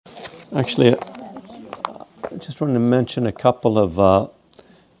Actually, I just wanted to mention a couple of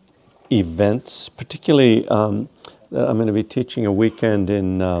events, particularly that I'm going to be teaching a weekend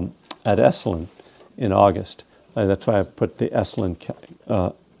at Esalen in August. That's why I've put the Esalen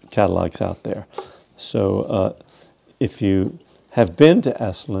catalogs out there. So if you have been to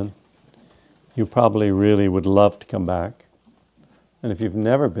Esalen, you probably really would love to come back. And if you've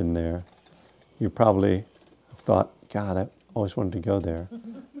never been there, you probably have thought, God, I always wanted to go there.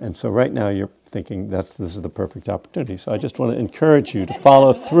 And so right now you're thinking this is the perfect opportunity. So I just want to encourage you to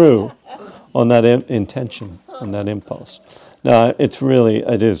follow through on that intention, on that impulse. Now, it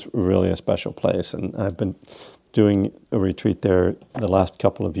is really a special place, and I've been doing a retreat there the last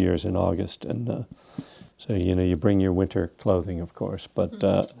couple of years in August, and so you bring your winter clothing, of course, but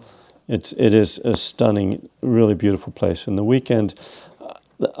it is a stunning, really beautiful place. And the weekend,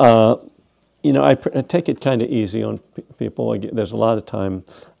 I take it kind of easy on people. There's a lot of time.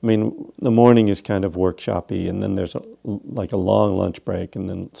 I mean, the morning is kind of workshop-y, and then there's a long lunch break, and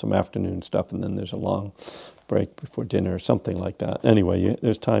then some afternoon stuff, and then there's a long break before dinner or something like that. Anyway,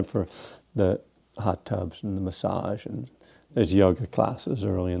 there's time for the hot tubs and the massage, and there's yoga classes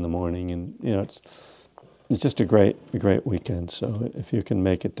early in the morning, and it's just a great weekend. So if you can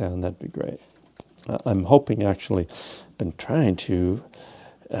make it down, that'd be great. I'm hoping, actually, been trying to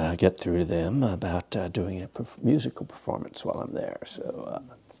get through to them about doing a musical performance while I'm there. So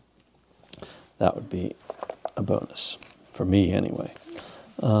that would be a bonus for me, anyway.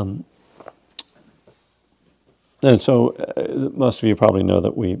 And so most of you probably know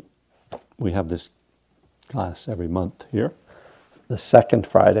that we have this class every month here. The second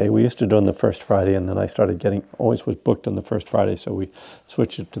Friday. We used to do it on the first Friday, and then I started always was booked on the first Friday, so we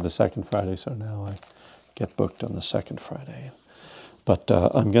switched it to the second Friday, so now I get booked on the second Friday. But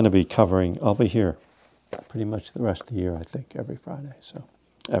I'm going to be I'll be here pretty much the rest of the year, I think, every Friday, so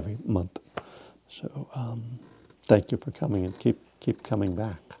every month. So thank you for coming, and keep coming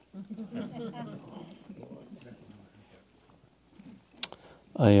back.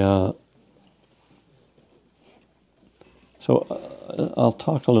 I'll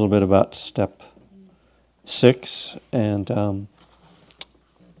talk a little bit about step 6, and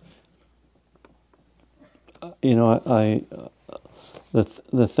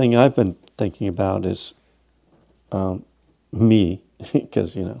the thing I've been thinking about is me,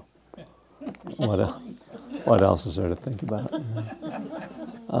 because what else is there to think about?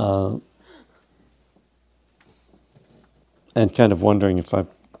 And kind of wondering if I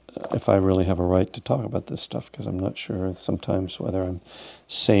really have a right to talk about this stuff, because I'm not sure sometimes whether I'm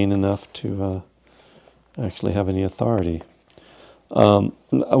sane enough to actually have any authority. One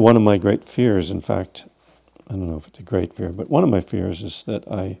of my great fears, in fact, I don't know if it's a great fear, but one of my fears is that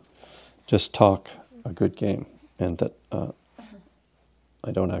I just talk a good game and that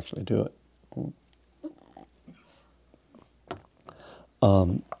I don't actually do it.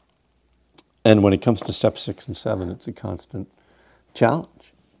 And when it comes to step 6 and 7, it's a constant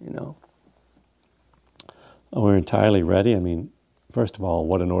challenge, We're entirely ready. I mean, first of all,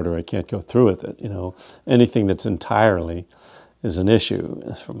 what an order, I can't go through with it, Anything that's entirely is an issue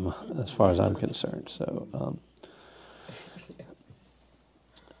as far as I'm concerned. So,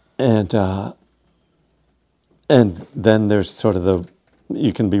 and then there's sort of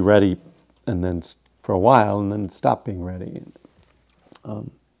you can be ready, and then for a while, and then stop being ready.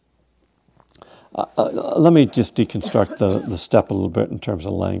 Let me just deconstruct the step a little bit in terms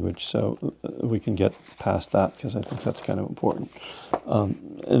of language, so we can get past that, because I think that's kind of important.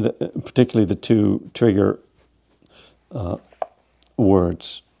 And particularly the two trigger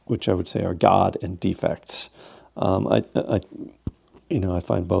words, which I would say are God and defects. I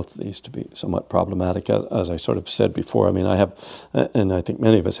find both of these to be somewhat problematic, as I sort of said before. I mean, I have, and I think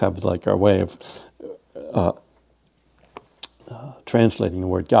many of us have, like, our way of translating the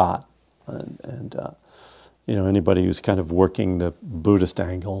word God. And anybody who's kind of working the Buddhist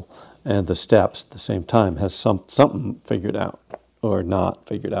angle and the steps at the same time has something figured out or not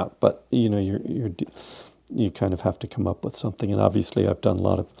figured out. But you kind of have to come up with something. And obviously, I've done a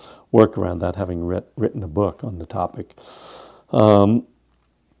lot of work around that, having written a book on the topic. But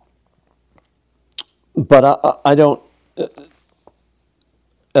I don't.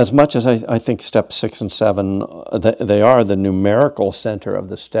 As much as I think steps 6 and 7, they are the numerical center of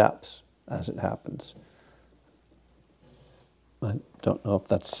the steps, as it happens. I don't know if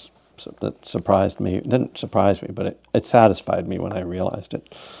that surprised me. It didn't surprise me, but it satisfied me when I realized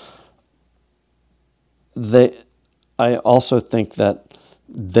it. I also think that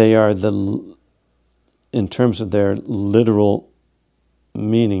they are in terms of their literal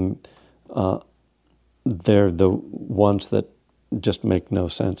meaning, they're the ones that just make no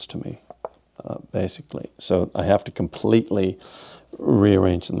sense to me, basically. So I have to completely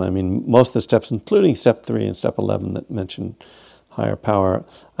rearrange them. I mean, most of the steps, including step 3 and step 11 that mention higher power,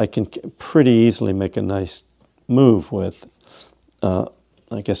 I can pretty easily make a nice move with. I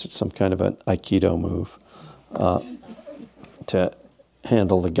guess it's some kind of an Aikido move to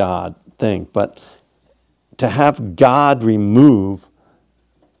handle the God thing. But to have God remove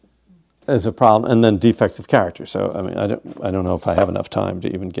is a problem, and then defects of character. So I mean, I don't know if I have enough time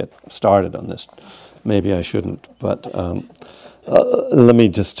to even get started on this. Maybe I shouldn't, but let me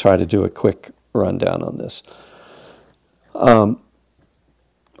just try to do a quick rundown on this.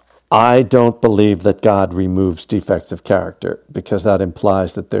 I don't believe that God removes defects of character, because that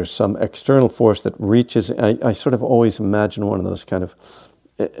implies that there's some external force that reaches. I sort of always imagine one of those kind of,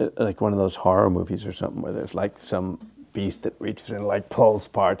 like one of those horror movies or something, where there's like some beast that reaches and like pulls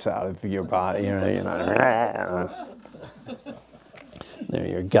parts out of your body, you know. There,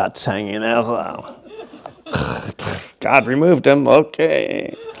 your guts hanging out. God removed him.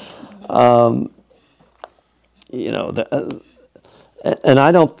 Okay. You know, and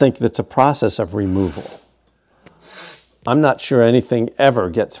I don't think that's a process of removal. I'm not sure anything ever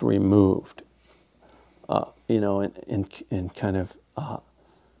gets removed. You know, in kind of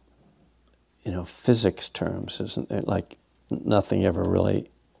you know, physics terms, isn't it? Like nothing ever really.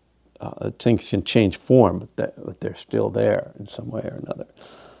 Things can change form, but they're still there in some way or another.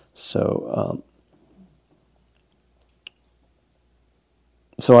 So.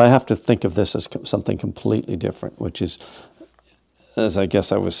 So I have to think of this as something completely different, which is, as I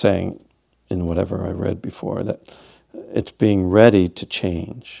guess I was saying in whatever I read before, that it's being ready to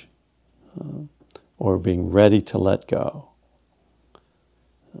change or being ready to let go.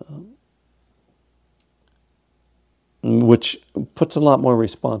 Which puts a lot more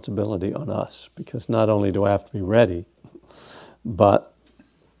responsibility on us, because not only do I have to be ready, but,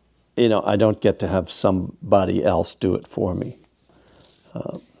 you know, I don't get to have somebody else do it for me.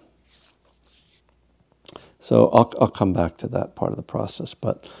 So I'll come back to that part of the process.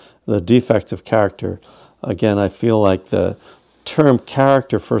 But the defects of character, again, I feel like the term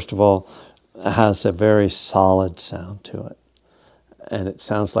character, first of all, has a very solid sound to it. And it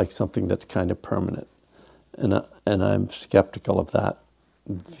sounds like something that's kind of permanent. And I'm skeptical of that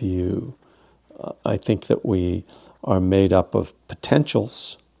view. I think that we are made up of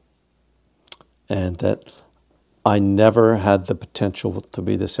potentials, and that I never had the potential to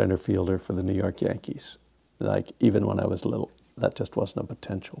be the center fielder for the New York Yankees. Like, even when I was little, that just wasn't a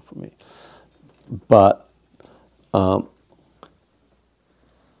potential for me. But, you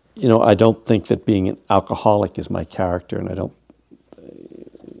know, I don't think that being an alcoholic is my character, and I don't,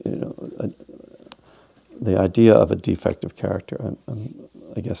 you know, the idea of a defective character,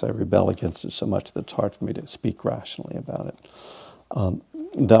 I guess I rebel against it so much that it's hard for me to speak rationally about it.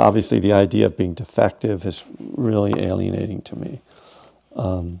 Obviously, the idea of being defective is really alienating to me.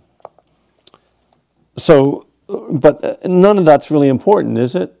 But none of that's really important,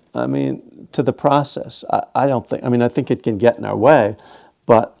 is it? I mean, to the process. I don't think, I mean, I think it can get in our way,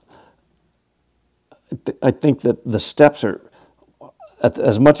 but I think that the steps are,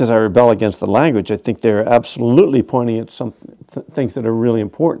 as much as I rebel against the language, I think they're absolutely pointing at some things that are really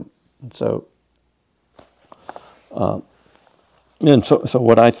important. So, and so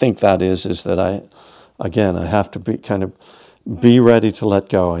what I think that is that I have to be ready to let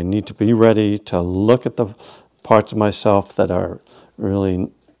go. I need to be ready to look at the parts of myself that are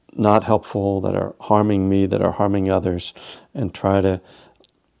really not helpful, that are harming me, that are harming others, and try to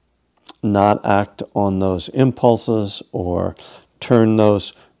not act on those impulses or turn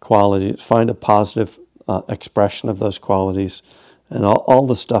those qualities, find a positive expression of those qualities, and all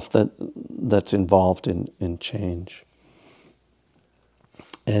the stuff that's involved in change.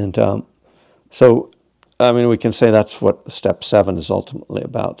 And so, I mean, we can say that's what step 7 is ultimately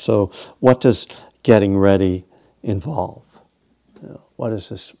about. So what does getting ready involve? You know, what does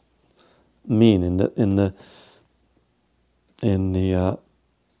this mean in the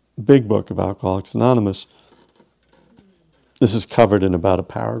big book of Alcoholics Anonymous? This is covered in about a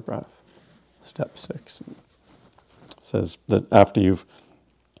paragraph. Step 6 it says that after you've,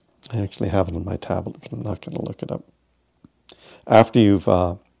 I actually have it on my tablet, but I'm not going to look it up. After you've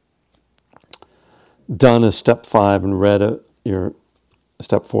done a step 5 and read your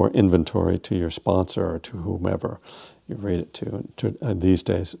step 4 inventory to your sponsor or to whomever you read it to, and these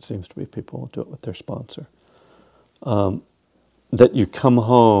days it seems to be people who do it with their sponsor, that you come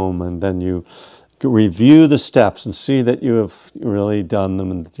home and then you review the steps and see that you have really done them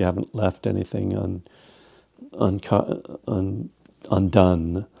and that you haven't left anything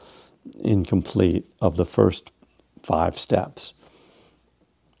undone, incomplete of the first 5 steps.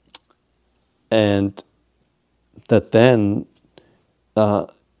 and that then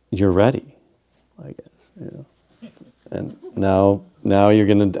you're ready, I guess. And now you're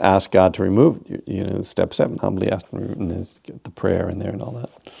going to ask God to remove it. Step 7, humbly ask Him to remove it, and then get the prayer in there and all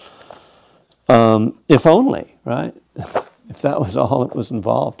that. If only, right? If that was all that was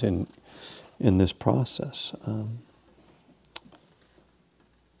involved in this process.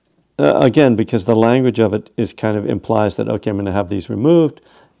 Again, because the language of it is kind of implies that, okay, I'm going to have these removed.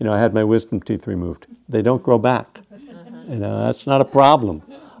 I had my wisdom teeth removed. They don't grow back. That's not a problem.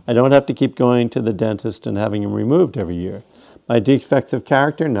 I don't have to keep going to the dentist and having them removed every year. My defects of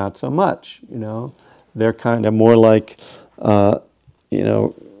character, not so much. They're kind of more like,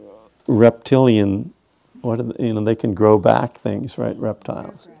 reptilian. What are they can grow back things, right?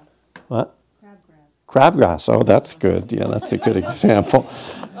 Reptiles. Crabgrass. What? Crabgrass. Crabgrass. Oh, that's good. Yeah, that's a good example.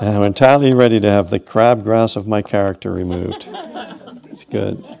 I'm entirely ready to have the crabgrass of my character removed. It's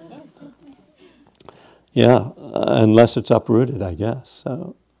good. Yeah, unless it's uprooted, I guess.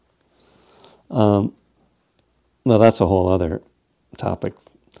 So, no, that's a whole other topic.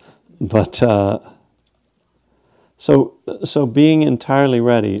 But so being entirely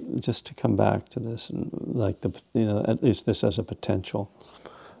ready, just to come back to this, and at least this as a potential.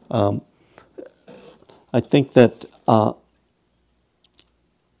 I think that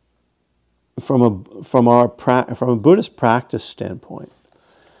from a Buddhist practice standpoint,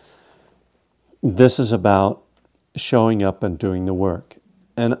 this is about showing up and doing the work,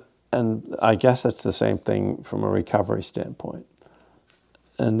 and I guess that's the same thing from a recovery standpoint.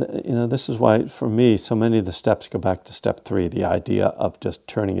 And this is why, for me, so many of the steps go back to step 3, the idea of just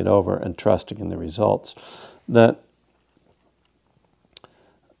turning it over and trusting in the results. That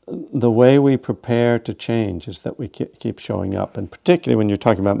the way we prepare to change is that we keep showing up, and particularly when you're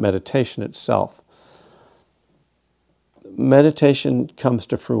talking about meditation itself. Meditation comes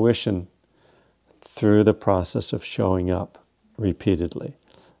to fruition through the process of showing up repeatedly.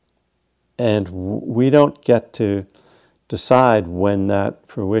 And we don't get to decide when that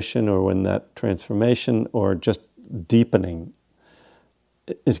fruition or when that transformation or just deepening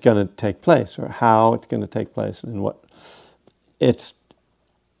is going to take place, or how it's going to take place, and what it's.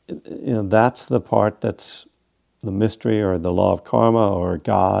 That's the part that's the mystery or the law of karma or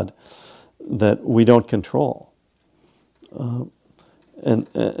God that we don't control.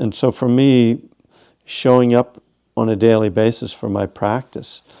 And so for me, showing up on a daily basis for my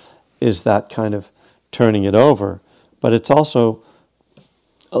practice is that kind of turning it over, but it's also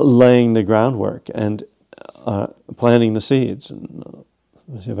laying the groundwork and planting the seeds. And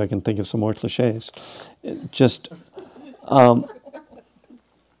let me see if I can think of some more cliches. Just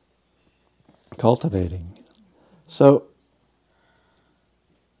cultivating. So,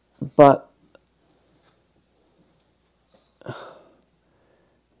 but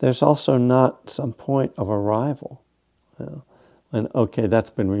there's also not some point of arrival. And okay, that's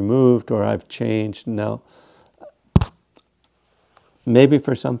been removed, or I've changed. Now, maybe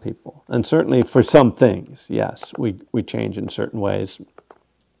for some people, and certainly for some things, yes, we change in certain ways.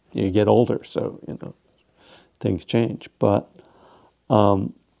 You get older, so things change. But I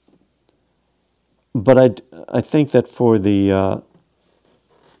think that for the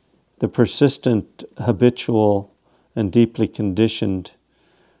persistent, habitual, and deeply conditioned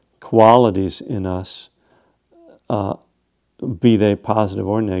qualities in us, be they positive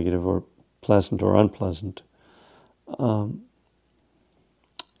or negative, or pleasant or unpleasant,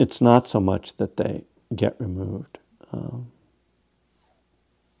 it's not so much that they get removed.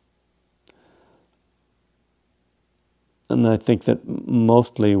 And I think that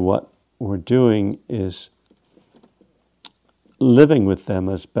mostly what we're doing is living with them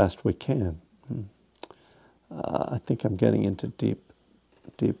as best we can. I think I'm getting into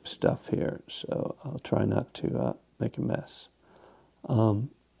deep stuff here, so I'll try not to make a mess.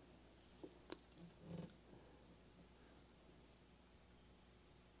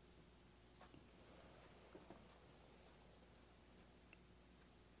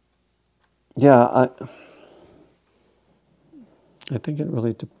 Yeah, I think it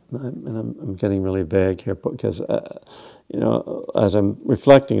really, and I'm getting really vague here, because as I'm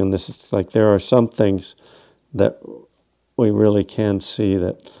reflecting on this, it's like there are some things that we really can see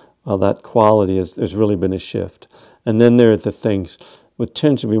that that quality there's really been a shift, and then there are the things which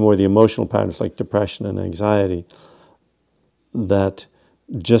tend to be more the emotional patterns, like depression and anxiety, that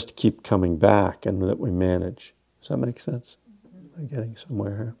just keep coming back and that we manage. Does that make sense? I'm getting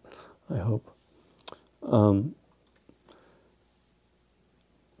somewhere here, I hope.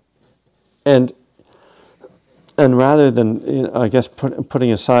 And And rather than, I guess,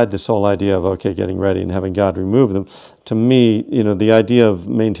 putting aside this whole idea of, okay, getting ready and having God remove them, to me, the idea of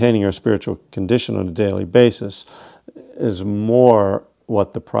maintaining our spiritual condition on a daily basis is more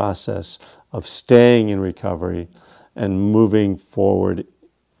what the process of staying in recovery and moving forward,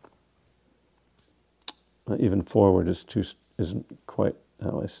 even forward isn't quite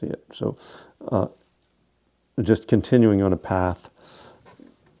how I see it. So just continuing on a path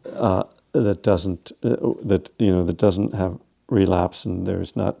that doesn't have relapse, and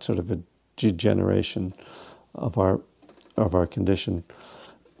there's not sort of a degeneration of our condition.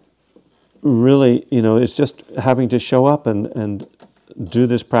 Really, it's just having to show up and do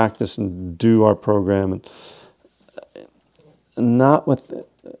this practice and do our program, and not with.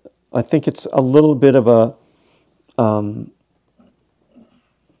 I think it's a little bit of a.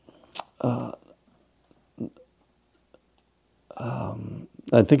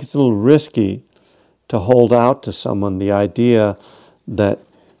 I think it's a little risky to hold out to someone the idea that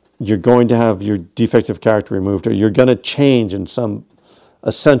you're going to have your defects of character removed, or you're going to change in some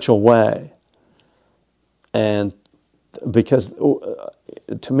essential way. And because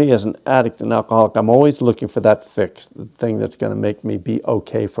to me, as an addict and alcoholic, I'm always looking for that fix, the thing that's going to make me be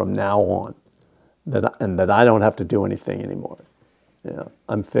okay from now on, that I don't have to do anything anymore.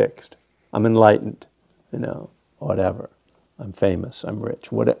 I'm fixed. I'm enlightened. Whatever. I'm famous, I'm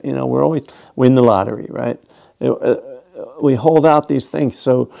rich. We're always win the lottery, right? We hold out these things.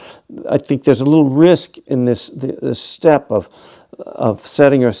 So I think there's a little risk in this step of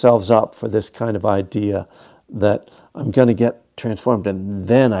setting ourselves up for this kind of idea that I'm going to get transformed, and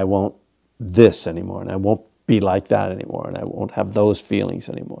then I won't this anymore, and I won't be like that anymore, and I won't have those feelings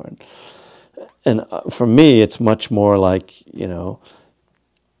anymore. And for me, it's much more like,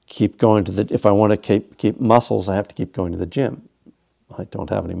 keep going to if I want to keep muscles, I have to keep going to the gym. I don't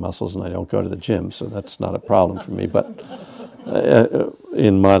have any muscles and I don't go to the gym, so that's not a problem for me. But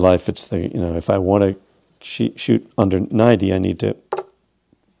in my life, it's if I want to shoot under 90, I need to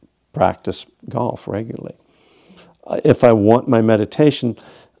practice golf regularly. If I want my meditation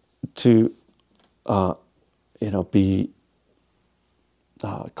to, be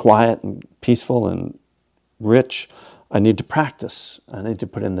quiet and peaceful and rich, I need to practice. I need to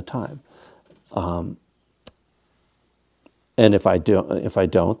put in the time. And if I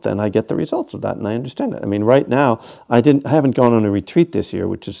don't, then I get the results of that, and I understand it. I mean, right now, I haven't gone on a retreat this year,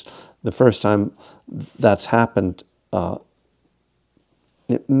 which is the first time that's happened.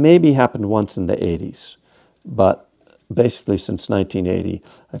 It maybe happened once in the 80s, but basically since 1980,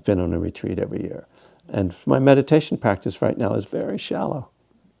 I've been on a retreat every year. And my meditation practice right now is very shallow.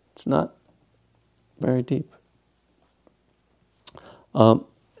 It's not very deep. And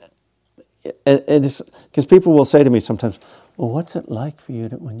it's because people will say to me sometimes, well, what's it like for you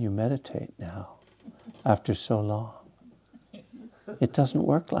when you meditate now, after so long? It doesn't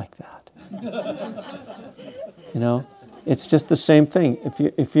work like that. It's just the same thing.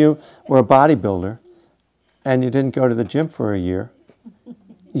 If you were a bodybuilder and you didn't go to the gym for a year,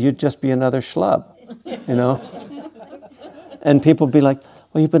 you'd just be another schlub, And people would be like,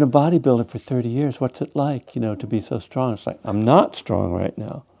 well, you've been a bodybuilder for 30 years. What's it like, to be so strong? It's like, I'm not strong right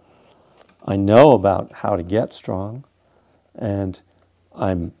now. I know about how to get strong, and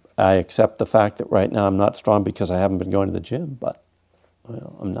I accept the fact that right now I'm not strong because I haven't been going to the gym, but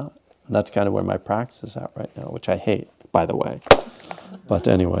I'm not. And that's kind of where my practice is at right now, which I hate, by the way. But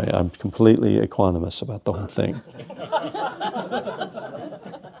anyway, I'm completely equanimous about the whole thing.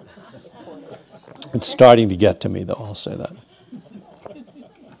 It's starting to get to me, though, I'll say that.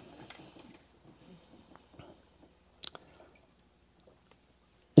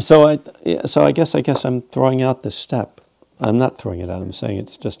 So I guess I'm throwing out this step. I'm not throwing it out. I'm saying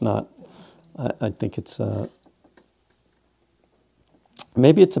it's just not. I think it's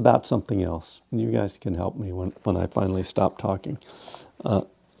maybe it's about something else. And you guys can help me when I finally stop talking.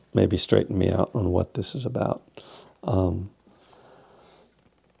 Maybe straighten me out on what this is about.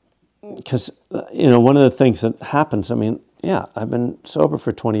 Because one of the things that happens. I mean, I've been sober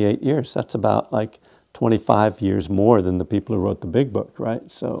for 28 years. That's about like 25 years more than the people who wrote the big book, right?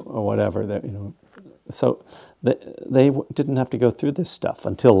 So, or whatever, so they didn't have to go through this stuff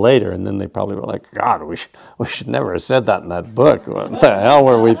until later, and then they probably were like, God, we should never have said that in that book. What the hell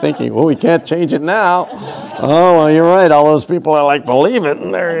were we thinking? Well, we can't change it now. Oh, well, you're right. All those people are like, believe it,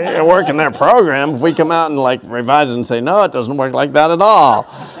 and they're working their program. If we come out and like revise it and say, no, it doesn't work like that at all.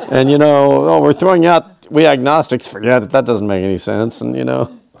 And, we're throwing out, we agnostics forget it. That doesn't make any sense. And,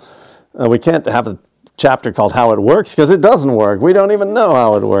 we can't have a chapter called How It Works, because it doesn't work. We don't even know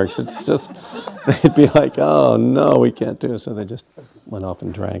how it works. It's just, they'd be like, oh no, we can't do it. So they just went off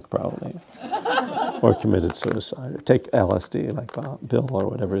and drank probably. or committed suicide, or take LSD like Bill or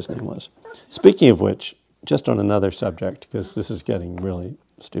whatever his name was. Speaking of which, just on another subject, because this is getting really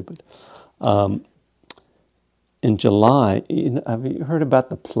stupid. In July, have you heard about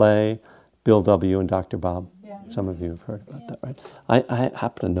the play Bill W. and Dr. Bob? Yeah. Some of you have heard about that, right? I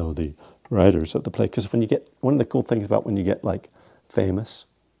happen to know the writers of the play, because when you get, one of the cool things about when you get like famous,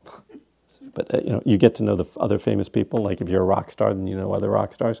 but you get to know the other famous people. Like if you're a rock star, then you know other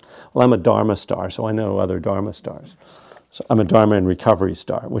rock stars. Well, I'm a Dharma star, so I know other Dharma stars. So I'm a Dharma and recovery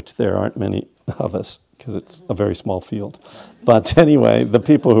star, which there aren't many of us because it's a very small field. But anyway, the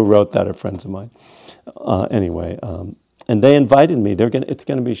people who wrote that are friends of mine. And they invited me. It's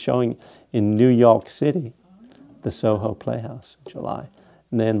going to be showing in New York City, the Soho Playhouse in July,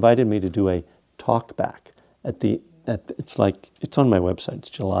 and they invited me to do a talk back it's on my website. It's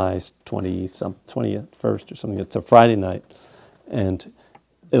July 21st or something. It's a Friday night, and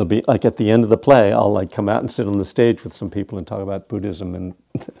it'll be like at the end of the play, I'll like come out and sit on the stage with some people and talk about Buddhism and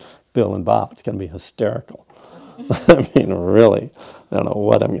Bill and Bob. It's going to be hysterical. I mean, really, I don't know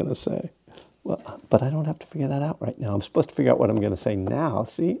what I'm going to say. Well, but I don't have to figure that out right now. I'm supposed to figure out what I'm going to say now.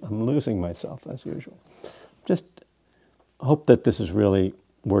 See, I'm losing myself as usual. Just hope that this is really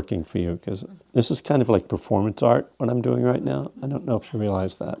working for you, because this is kind of like performance art, what I'm doing right now. I don't know if you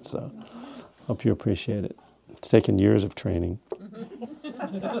realize that, so hope you appreciate it. It's taken years of training.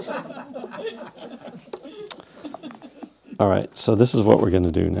 All right, so this is what we're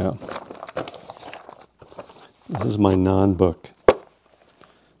going to do now. This is my non-book.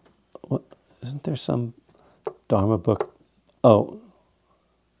 Isn't there some Dharma book? Oh,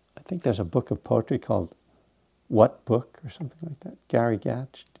 I think there's a book of poetry called What Book or something like that. Gary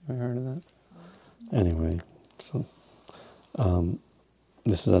Gatch, have you heard of that? Anyway, so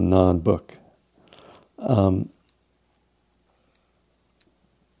this is a non-book.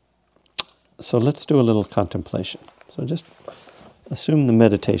 So let's do a little contemplation. So just assume the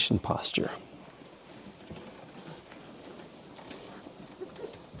meditation posture.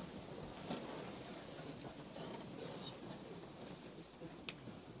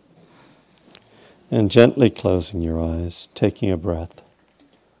 And gently closing your eyes, taking a breath,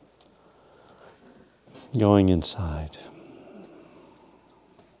 going inside.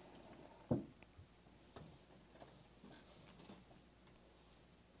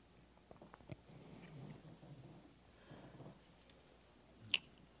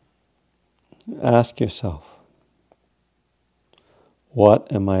 Ask yourself,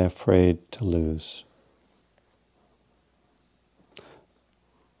 what am I afraid to lose?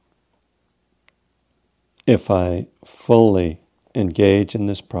 If I fully engage in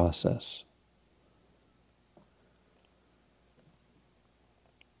this process,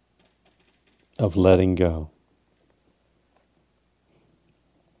 of letting go,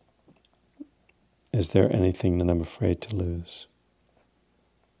 is there anything that I'm afraid to lose?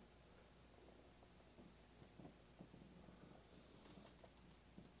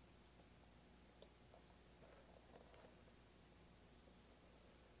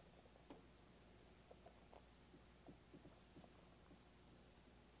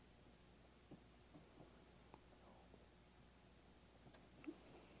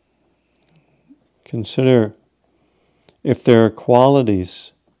 Consider if there are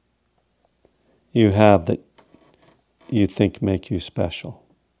qualities you have that you think make you special.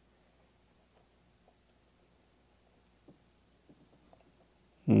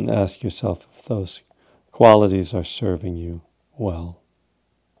 And ask yourself if those qualities are serving you well.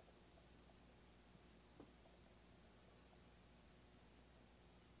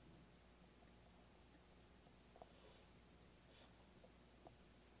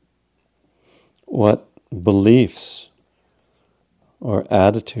 What beliefs or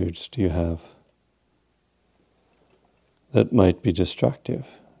attitudes do you have that might be destructive,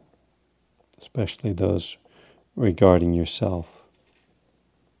 especially those regarding yourself,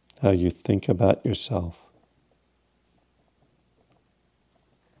 how you think about yourself,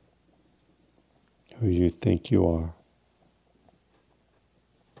 who you think you are?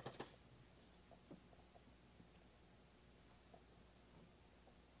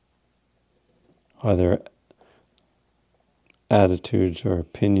 Are there attitudes or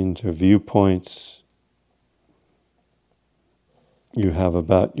opinions or viewpoints you have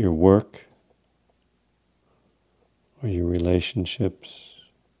about your work or your relationships?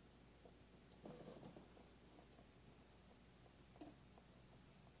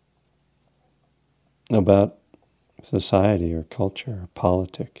 About society or culture or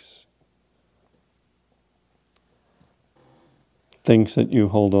politics? Things that you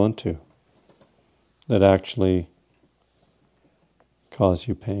hold on to that actually cause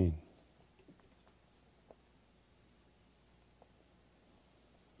you pain.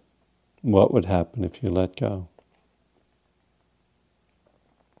 What would happen if you let go?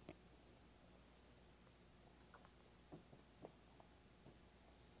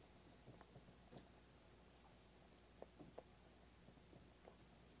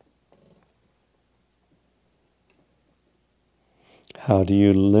 How do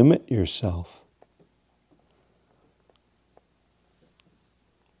you limit yourself?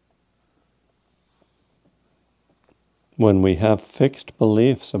 When we have fixed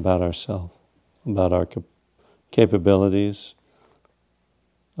beliefs about ourselves, about our capabilities,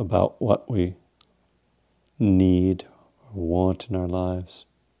 about what we need or want in our lives,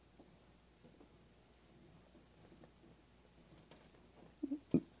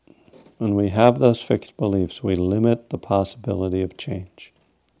 when we have those fixed beliefs, we limit the possibility of change.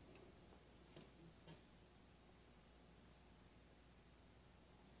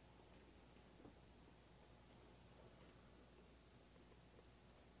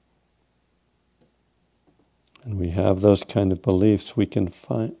 And we have those kind of beliefs, we can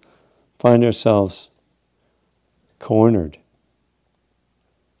find ourselves cornered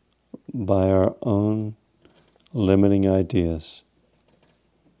by our own limiting ideas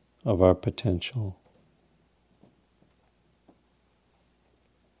of our potential.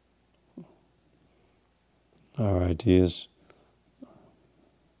 Our ideas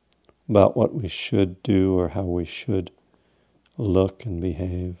about what we should do or how we should look and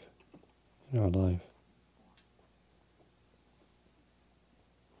behave in our life.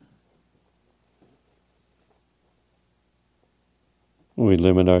 We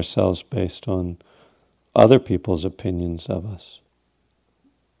limit ourselves based on other people's opinions of us.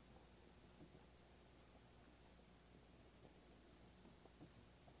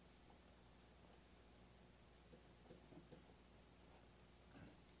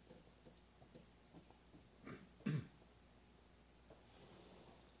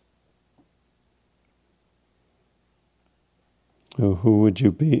 Who would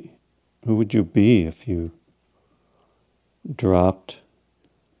you be? Who would you be if you dropped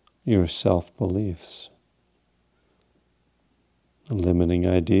your self-beliefs, limiting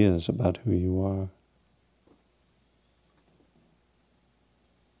ideas about who you are?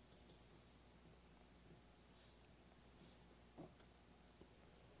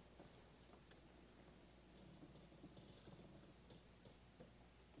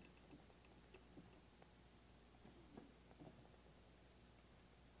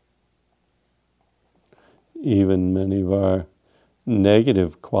 Even many of our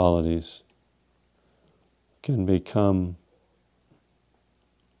negative qualities can become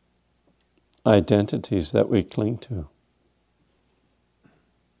identities that we cling to.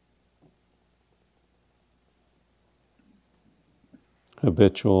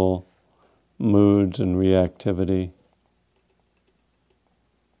 Habitual moods and reactivity,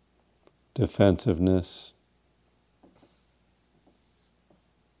 defensiveness,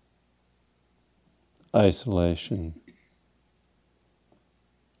 isolation.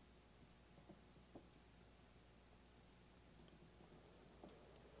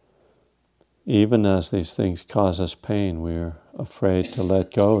 Even as these things cause us pain, we're afraid to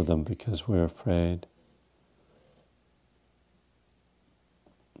let go of them because we're afraid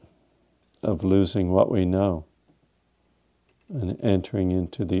of losing what we know and entering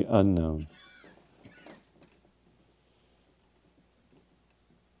into the unknown.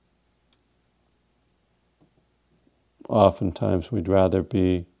 Oftentimes we'd rather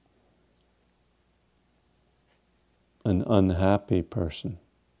be an unhappy person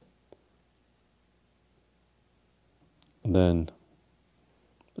than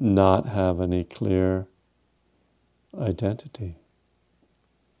not have any clear identity,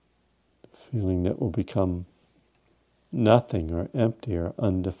 feeling that will become nothing or empty or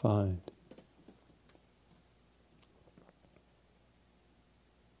undefined.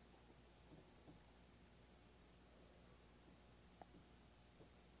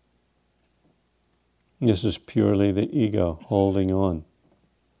 This is purely the ego holding on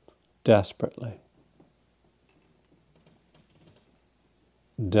desperately.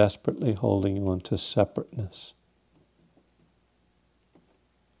 Desperately holding on to separateness.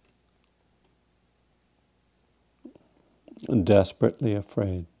 Desperately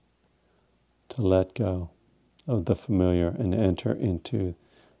afraid to let go of the familiar and enter into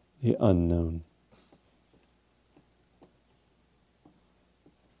the unknown.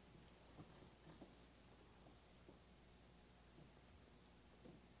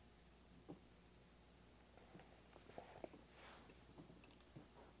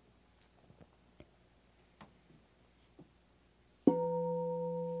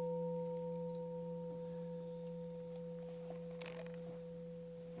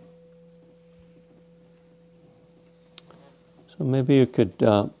 So maybe you could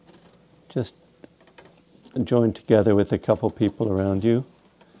just join together with a couple people around you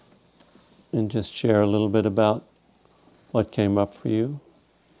and just share a little bit about what came up for you,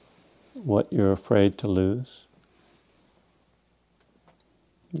 what you're afraid to lose.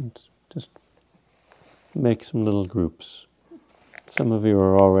 And just make some little groups. Some of you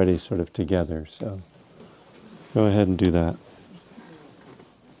are already sort of together, so go ahead and do that.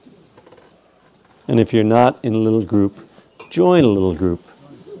 And if you're not in a little group, join a little group.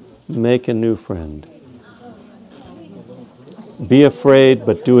 Make a new friend. Be afraid,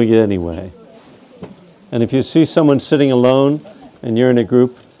 but doing it anyway. And if you see someone sitting alone and you're in a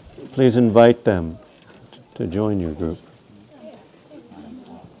group, please invite them to join your group.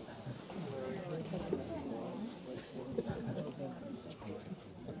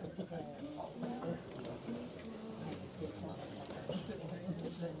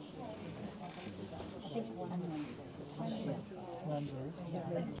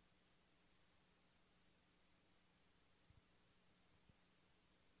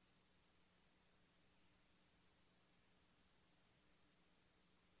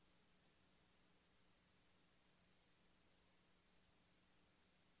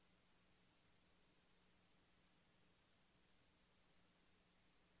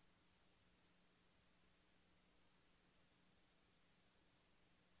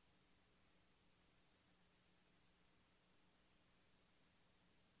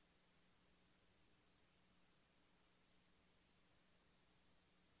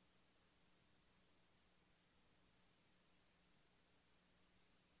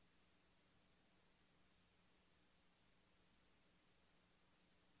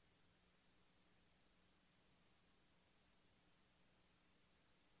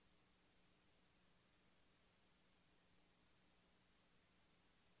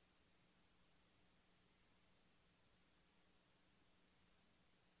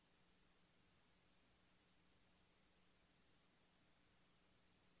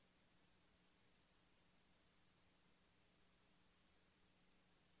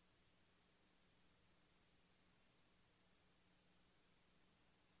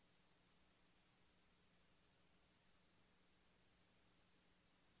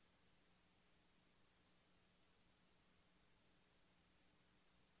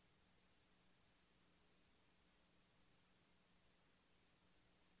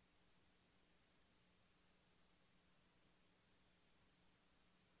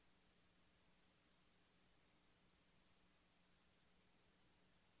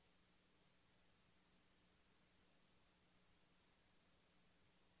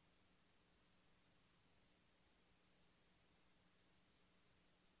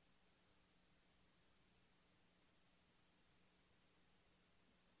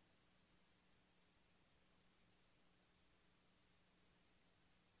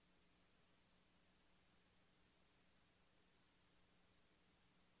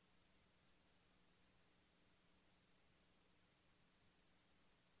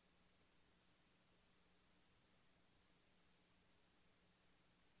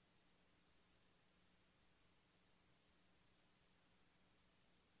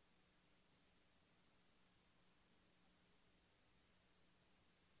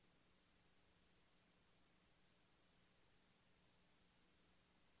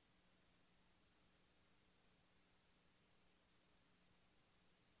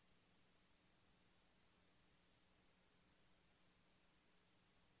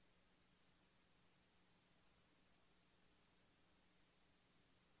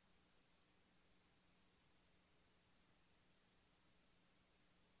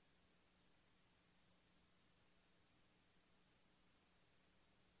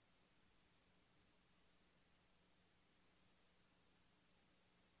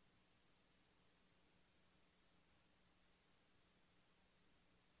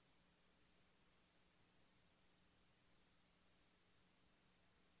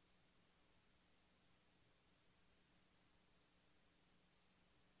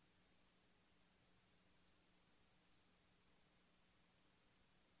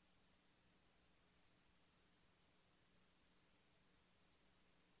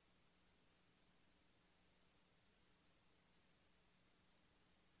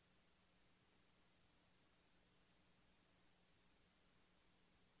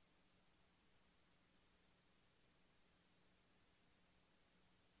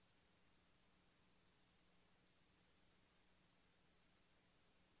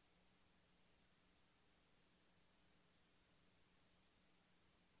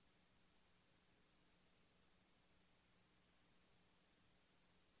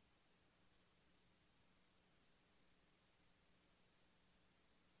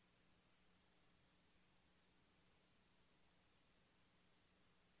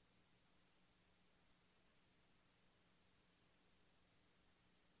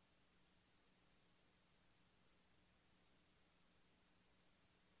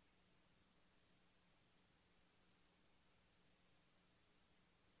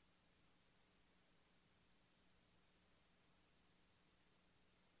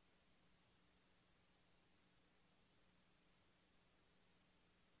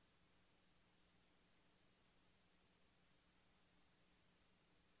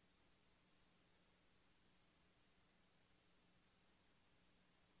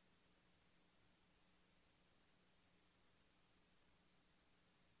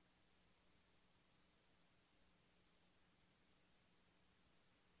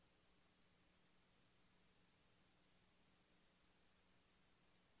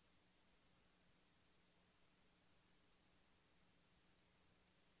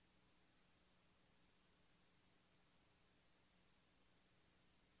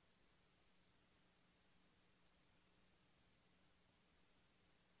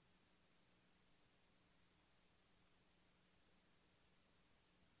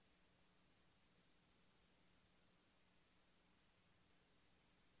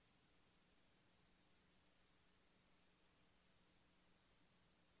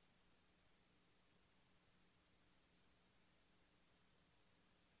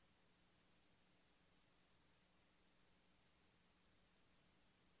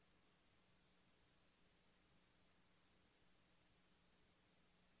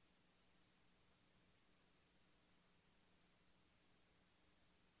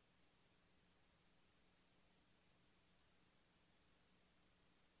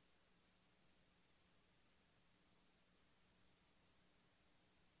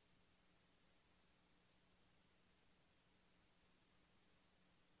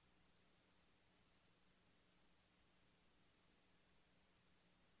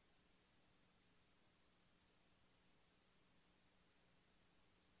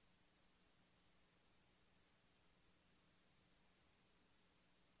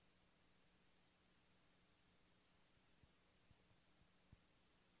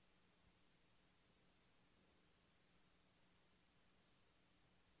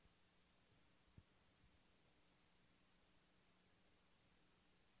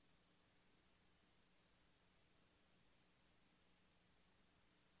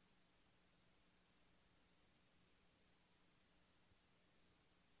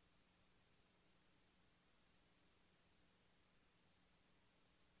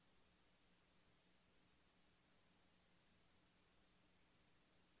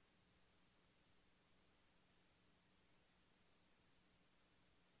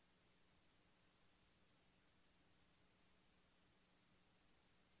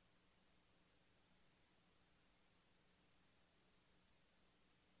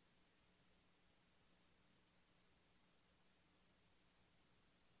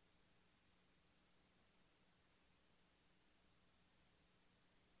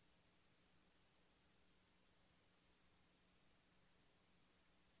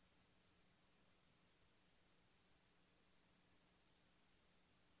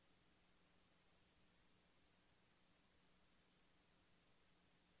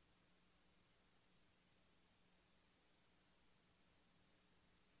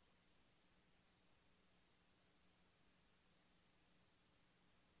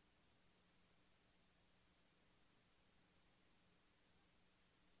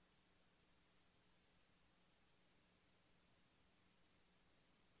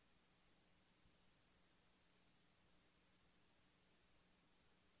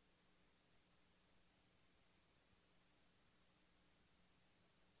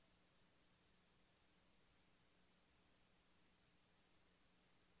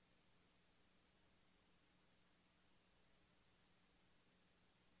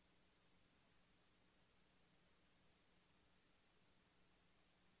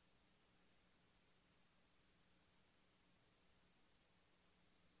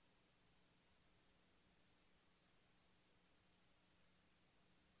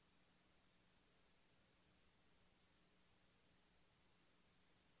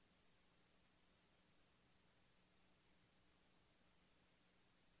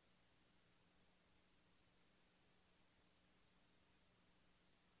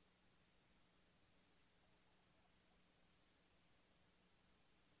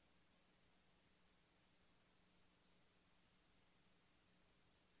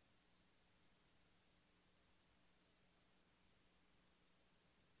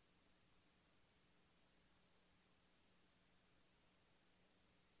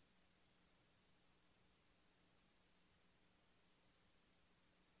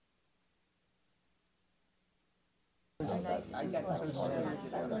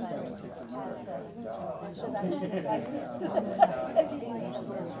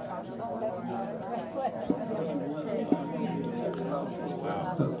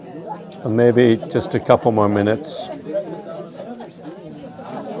 Maybe just a couple more minutes.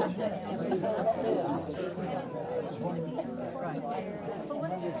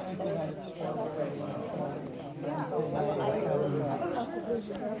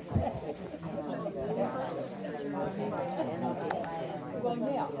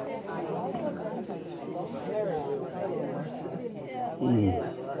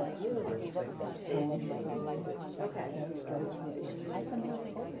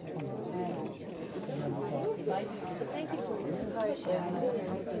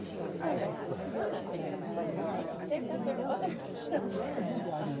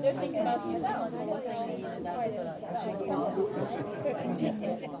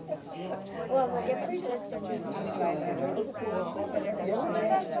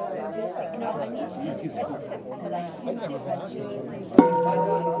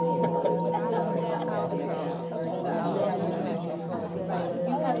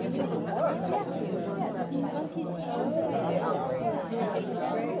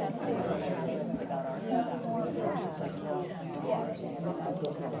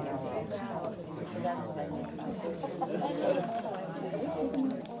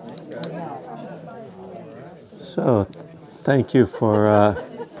 So, thank you for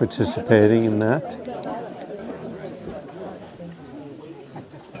participating in that.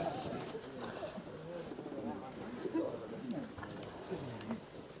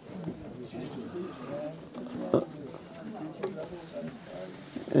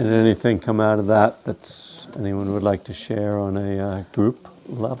 And anything come out of that that's anyone would like to share on a group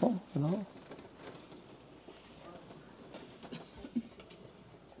level at all?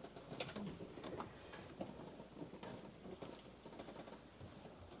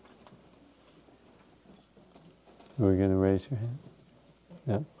 Were you going to raise your hand?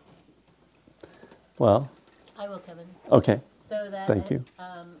 Yeah. Well. I will, Kevin. Okay. So that Thank you.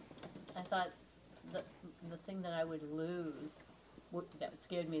 I thought the thing that I would lose, that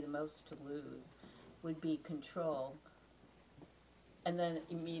scared me the most to lose, would be control. And then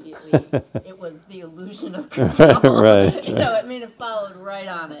immediately it was the illusion of control. Right. You know, I mean, it followed right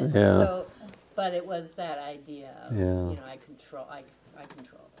on it. Yeah. So, but it was that idea of, Yeah. you know, I control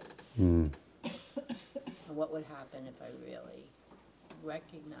it. Mm. And what would happen if I really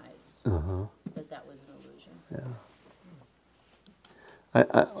recognized that was an illusion? Yeah.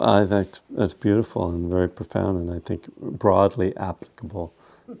 I that's beautiful and very profound, and I think broadly applicable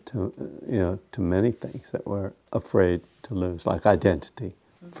to to many things that we're afraid to lose, like identity,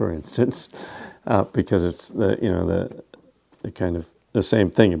 for instance, because it's the kind of the same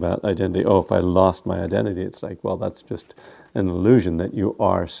thing about identity. Oh, if I lost my identity, it's like, well, that's just an illusion that you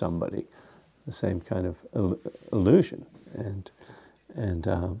are somebody. The same kind of illusion, and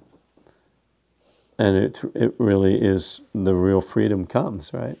it really is, the real freedom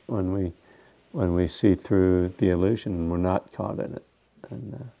comes, right, when we see through the illusion and we're not caught in it.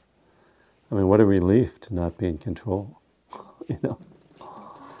 And I mean, what a relief to not be in control,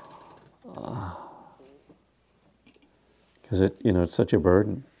 because it's such a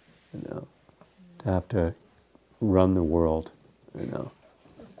burden, to have to run the world,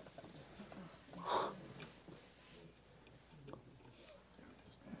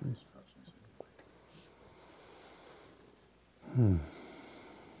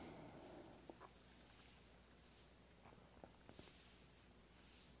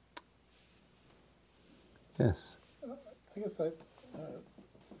 Yes. I guess it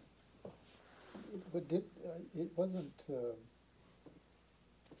wasn't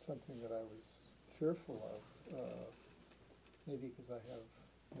something that I was fearful of, maybe because I have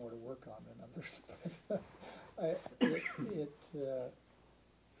more to work on than others, but it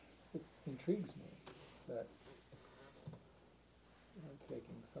intrigues me that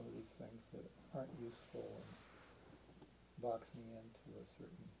taking some of these things that aren't useful and box me into a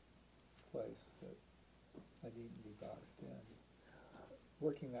certain place that I needn't be boxed in.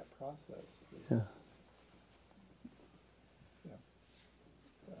 Working that process is,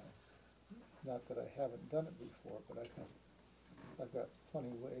 not that I haven't done it before, but I think I've got plenty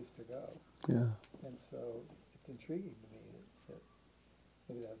of ways to go. Yeah. And so it's intriguing to me that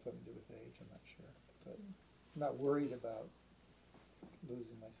maybe that has something to do with age, I'm not sure. But I'm not worried about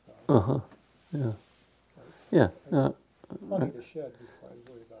losing myself. Yeah. Yeah. Plenty to shed before I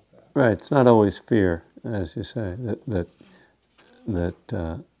worry about that. Right. It's not always fear, as you say, that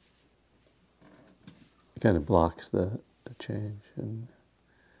kind of blocks the change, and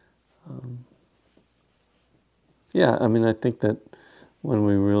Yeah, I mean, I think that when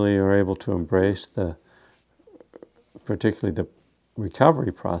we really are able to embrace particularly the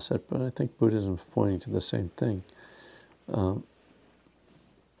recovery process, but I think Buddhism is pointing to the same thing,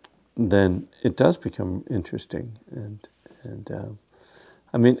 then it does become interesting. And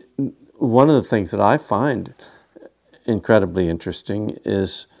I mean, one of the things that I find incredibly interesting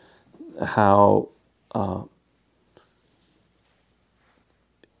is how,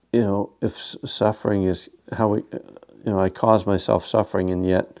 if suffering is how we, I cause myself suffering and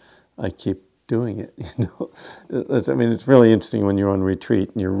yet I keep doing it. I mean, it's really interesting when you're on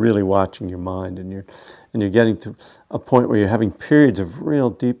retreat and you're really watching your mind and you're getting to a point where you're having periods of real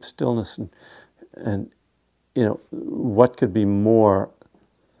deep stillness and what could be more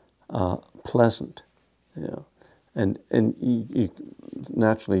pleasant, and you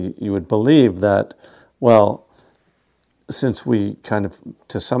naturally you would believe that, well, since we kind of,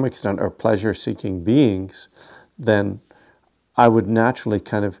 to some extent, are pleasure-seeking beings, then I would naturally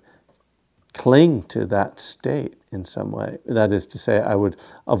kind of cling to that state in some way. That is to say, I would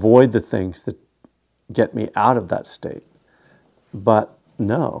avoid the things that get me out of that state. But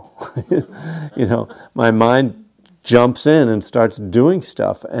no, my mind jumps in and starts doing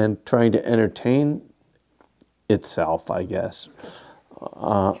stuff and trying to entertain itself, I guess,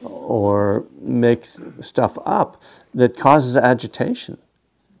 or makes stuff up that causes agitation.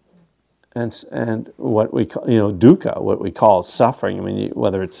 And what we call, dukkha, what we call suffering. I mean,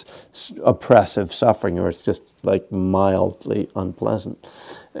 whether it's oppressive suffering or it's just like mildly unpleasant,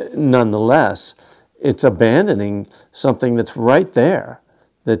 nonetheless, it's abandoning something that's right there,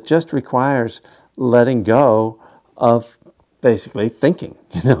 that just requires letting go of basically thinking,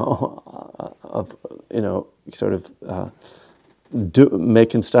 of sort of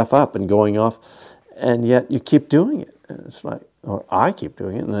making stuff up and going off, and yet you keep doing it. And it's like, or I keep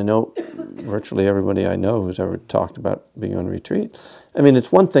doing it, and I know virtually everybody I know who's ever talked about being on retreat. I mean,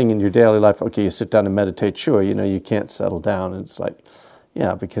 it's one thing in your daily life, okay, you sit down and meditate, sure, you can't settle down, and it's like,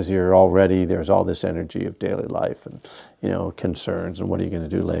 yeah, because there's all this energy of daily life and, concerns and what are you going to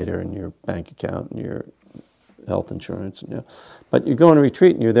do later and your bank account and your health insurance. But you go on a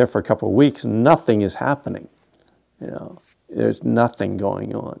retreat and you're there for a couple of weeks and nothing is happening. There's nothing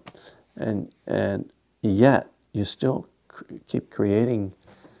going on. And yet you still keep creating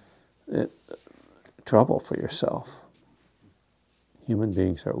trouble for yourself. Human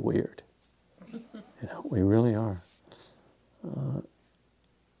beings are weird. We really are.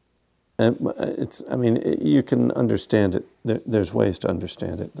 You can understand it. There's ways to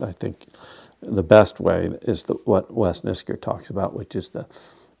understand it. I think the best way is what Wes Nisker talks about, which is the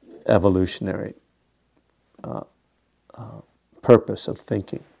evolutionary purpose of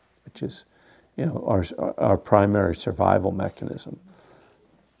thinking, which is, our primary survival mechanism.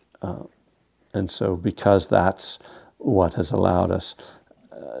 And so because that's what has allowed us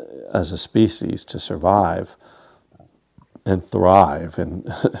as a species to survive and thrive,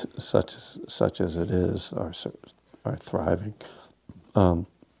 and such as it is, are thriving,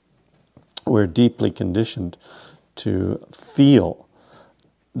 we're deeply conditioned to feel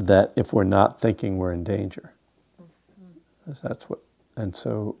that if we're not thinking, we're in danger. That's what, and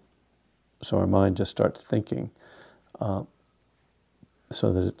so our mind just starts thinking,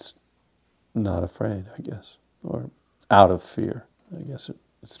 so that it's not afraid, I guess, or out of fear. I guess it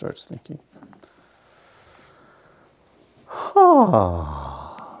starts thinking.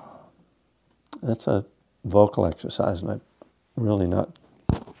 That's a vocal exercise, and I'm really not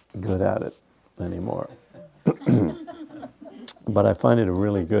good at it anymore. But I find it a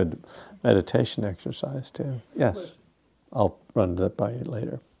really good meditation exercise too. Yes, I'll run that by you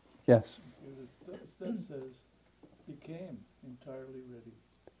later. Yes. That says became entirely ready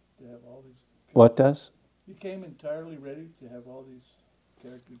to have all these. What does? Became entirely ready to have all these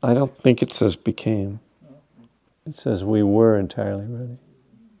characters. I don't think it says became. No? It says we were entirely ready.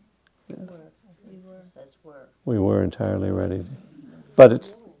 It says were. We were entirely ready. But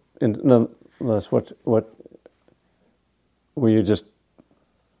it's, nonetheless, what were you just...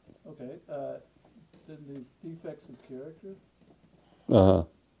 Okay, then these defects of character, Uh-huh.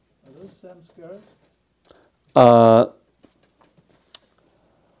 are those samskaras?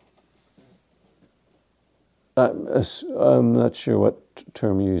 I'm not sure what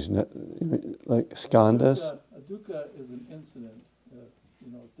term you use, like skandhas? A dukkha is an incident,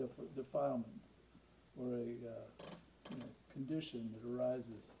 defilement, or a condition that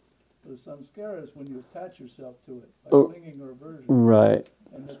arises. The samskara is when you attach yourself to it, by clinging or aversion. Right.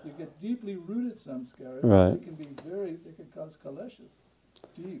 And if you get deeply rooted samskaras, Right. they can cause kaleshas,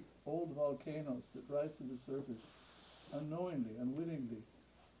 deep, old volcanoes that rise to the surface, unknowingly, unwittingly,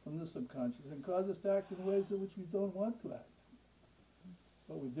 from the subconscious and cause us to act in ways in which we don't want to act.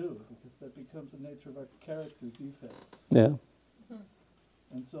 But we do, because that becomes the nature of our character defects. Yeah.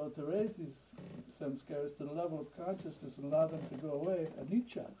 And so to raise these samskaras to the level of consciousness and allow them to go away,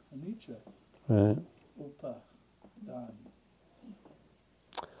 anicca, Right. upa, dan.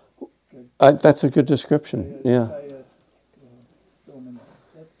 That's a good description. Yeah.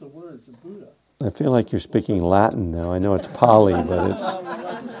 That's the words of Buddha. I feel like you're speaking Latin now. I know it's Pali, but it's I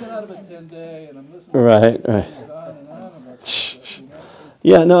just got out of a 10-day and I'm listening right. to it on and on about this stuff, you know?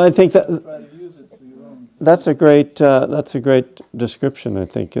 Yeah. No, I think that Try to use it for your own. that's a great description. I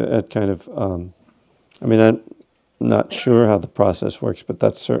think it kind of. I mean, I'm not sure how the process works, but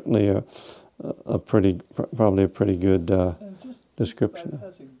that's certainly probably a pretty good And just description.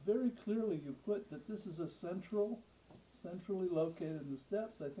 bypassing, very clearly you put that this is a centrally located in the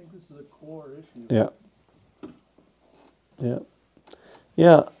steps. I think this is a core issue. Yeah. Yeah.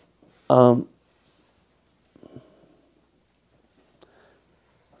 Yeah.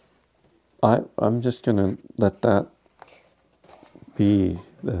 I'm just going to let that be,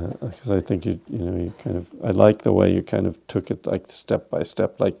 because I think you kind of, I like the way you kind of took it like step by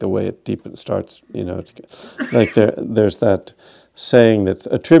step, like the way it starts, it's like there's that saying that's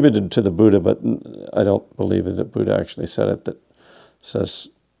attributed to the Buddha, but I don't believe that Buddha actually said it, that says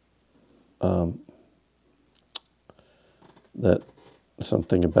that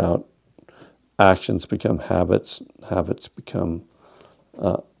something about actions become habits, habits become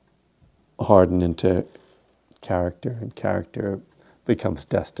hardened into character, and character becomes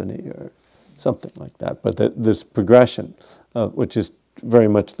destiny, or something like that. But this progression, which is very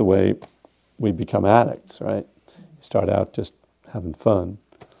much the way we become addicts, right? You start out just having fun,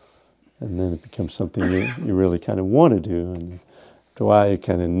 and then it becomes something you really kind of want to do, and after a while you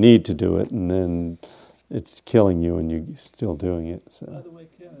kind of need to do it, and then it's killing you and you're still doing it. So. By the way,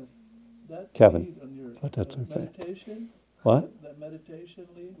 Kenneth, that Kevin, lead on your but that's okay. meditation, What? that meditation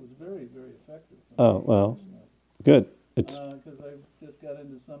lead was very, very effective. Oh, well, good. It's Because I've just got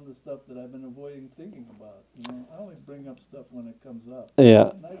into some of the stuff that I've been avoiding thinking about. You know, I only bring up stuff when it comes up. yeah,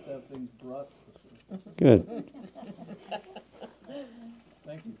 It's nice to have things brought to the surface. good.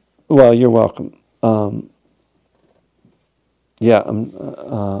 Thank you. Well, you're welcome. Yeah,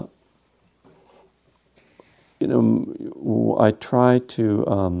 I try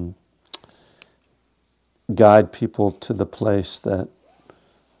to guide people to the place that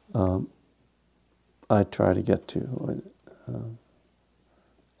I try to get to.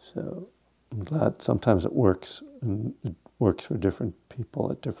 So I'm glad sometimes it works, and it works for different people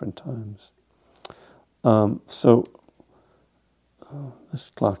at different times. This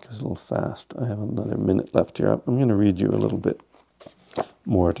clock is a little fast. I have another minute left here. I'm going to read you a little bit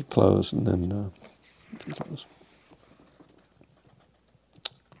more to close, and then close.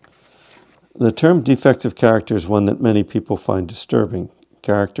 The term defective character is one that many people find disturbing.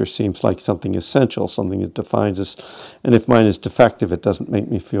 Character seems like something essential, something that defines us, and if mine is defective, it doesn't make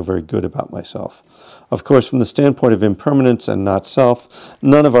me feel very good about myself. Of course, from the standpoint of impermanence and not self,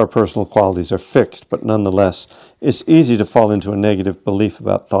 none of our personal qualities are fixed, but nonetheless, it's easy to fall into a negative belief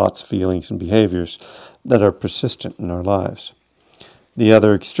about thoughts, feelings, and behaviors that are persistent in our lives. The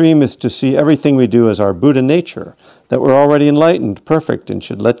other extreme is to see everything we do as our Buddha nature, that we're already enlightened, perfect, and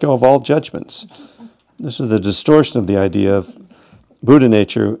should let go of all judgments. This is the distortion of the idea of Buddha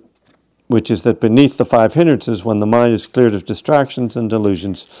nature, which is that beneath the five hindrances, when the mind is cleared of distractions and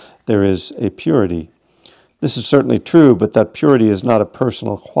delusions, there is a purity. This is certainly true, but that purity is not a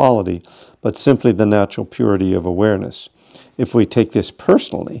personal quality, but simply the natural purity of awareness. If we take this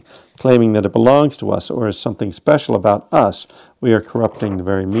personally, claiming that it belongs to us or is something special about us, we are corrupting the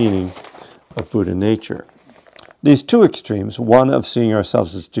very meaning of Buddha nature. These two extremes, one of seeing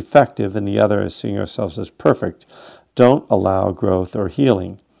ourselves as defective and the other as seeing ourselves as perfect, don't allow growth or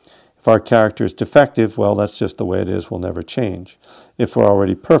healing. If our character is defective, well, that's just the way it is, we'll never change. If we're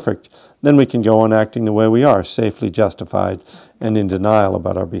already perfect, then we can go on acting the way we are, safely justified and in denial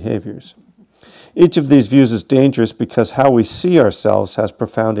about our behaviors. Each of these views is dangerous because how we see ourselves has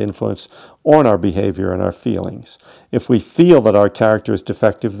profound influence on our behavior and our feelings. If we feel that our character is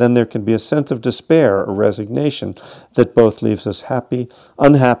defective, then there can be a sense of despair or resignation that both leaves us happy,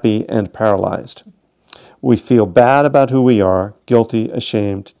 unhappy, and paralyzed. We feel bad about who we are, guilty,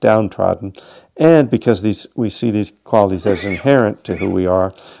 ashamed, downtrodden, and because we see these qualities as inherent to who we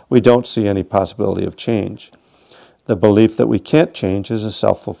are, we don't see any possibility of change. The belief that we can't change is a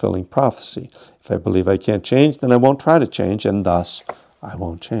self-fulfilling prophecy. If I believe I can't change, then I won't try to change, and thus I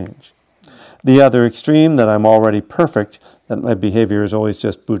won't change. The other extreme, that I'm already perfect, that my behavior is always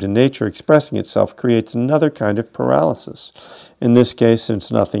just Buddha nature expressing itself creates another kind of paralysis. In this case, since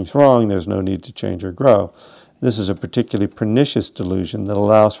nothing's wrong, there's no need to change or grow. This is a particularly pernicious delusion that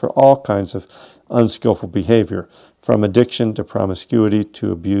allows for all kinds of unskillful behavior, from addiction to promiscuity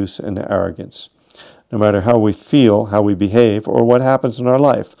to abuse and arrogance. No matter how we feel, how we behave, or what happens in our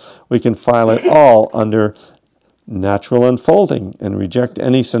life, we can file it all under natural unfolding and reject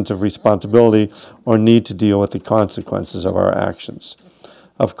any sense of responsibility or need to deal with the consequences of our actions.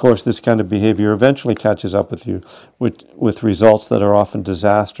 Of course, this kind of behavior eventually catches up with you with results that are often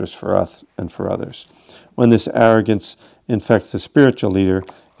disastrous for us and for others. When this arrogance infects a spiritual leader,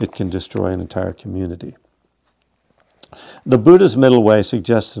 it can destroy an entire community. The Buddha's middle way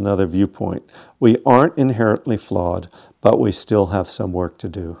suggests another viewpoint. We aren't inherently flawed, but we still have some work to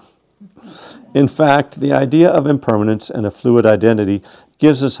do. In fact, the idea of impermanence and a fluid identity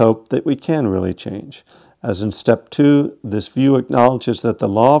gives us hope that we can really change. As in step 2, this view acknowledges that the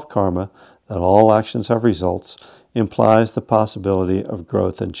law of karma, that all actions have results, implies the possibility of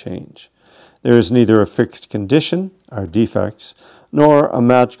growth and change. There is neither a fixed condition, our defects, nor a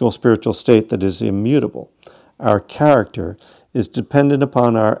magical spiritual state that is immutable. Our character is dependent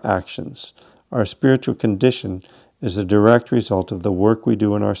upon our actions. Our spiritual condition is a direct result of the work we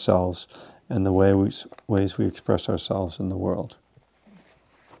do in ourselves and the ways we express ourselves in the world.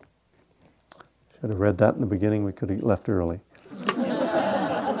 Should have read that in the beginning. We could have left early.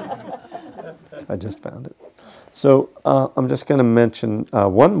 I just found it. So I'm just going to mention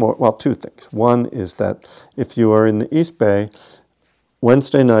two things. One is that if you are in the East Bay,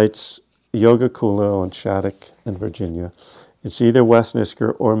 Wednesday nights, Yoga Kula on Shattuck and Virginia, it's either Wes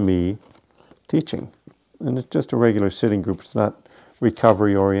Nisker or me teaching. And it's just a regular sitting group. It's not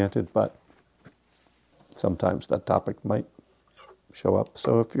recovery-oriented, but sometimes that topic might show up.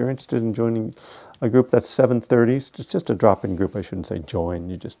 So if you're interested in joining a group that's 7:30, it's just a drop-in group. I shouldn't say join.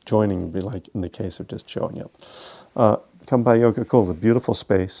 You just joining would be like in the case of just showing up. Come by Yoga Kula, beautiful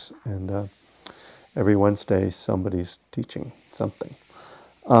space, and every Wednesday somebody's teaching something.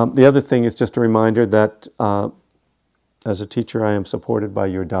 The other thing is just a reminder that as a teacher I am supported by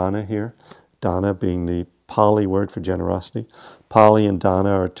your Dana here. Dana being the Pali word for generosity. Pali and Dana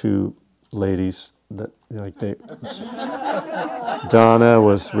are two ladies that Dana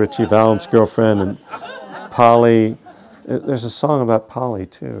was Richie Valent's girlfriend, and Pali, there's a song about Pali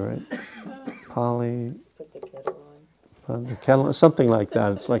too, right? Pali, put the kettle on, something like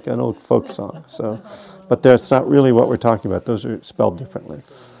that. It's like an old folk song. So, but that's not really what we're talking about. Those are spelled differently.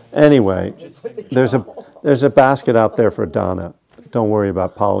 Anyway, there's a basket out there for Donna. Don't worry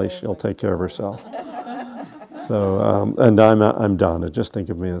about Polly; she'll take care of herself. So, and I'm Donna. Just think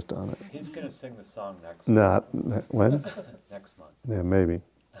of me as Donna. He's going to sing the song next month. When? Next month. Yeah, maybe.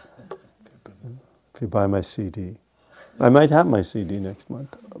 If you buy my CD, I might have my CD next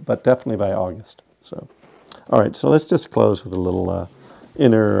month, but definitely by August. So, all right. So let's just close with a little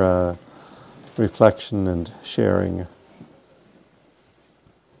inner reflection and sharing.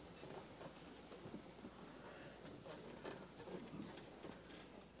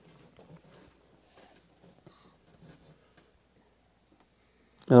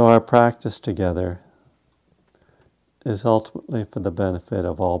 Our practice together is ultimately for the benefit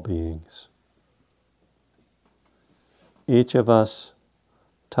of all beings. Each of us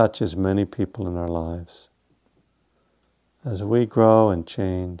touches many people in our lives. As we grow and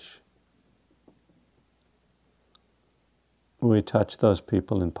change, we touch those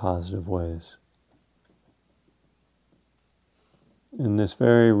people in positive ways. In this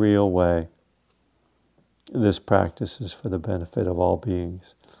very real way, this practice is for the benefit of all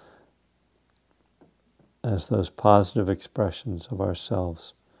beings, as those positive expressions of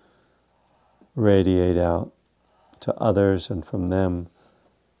ourselves radiate out to others and from them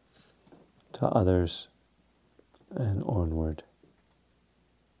to others and onward.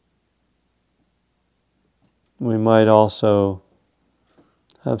 We might also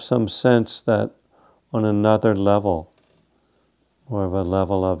have some sense that on another level, more of a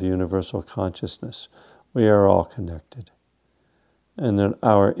level of universal consciousness, we are all connected, and that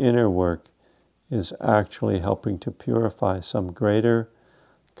our inner work is actually helping to purify some greater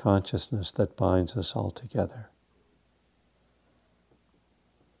consciousness that binds us all together.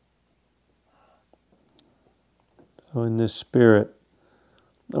 So in this spirit,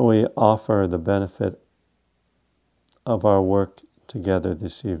 we offer the benefit of our work together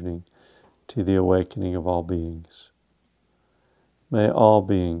this evening to the awakening of all beings. May all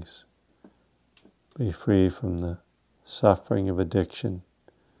beings be free from the suffering of addiction.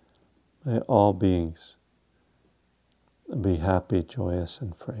 May all beings be happy, joyous,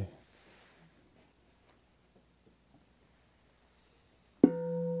 and free.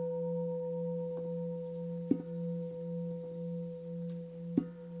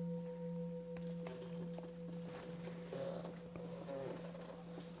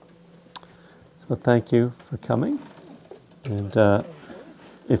 So thank you for coming. And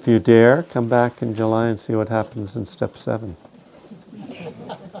if you dare, come back in July and see what happens in step 7.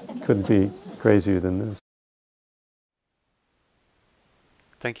 Couldn't be crazier than this.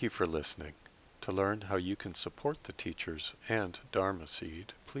 Thank you for listening. To learn how you can support the teachers and Dharma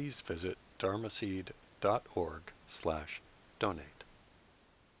Seed, please visit dharmaseed.org/donate.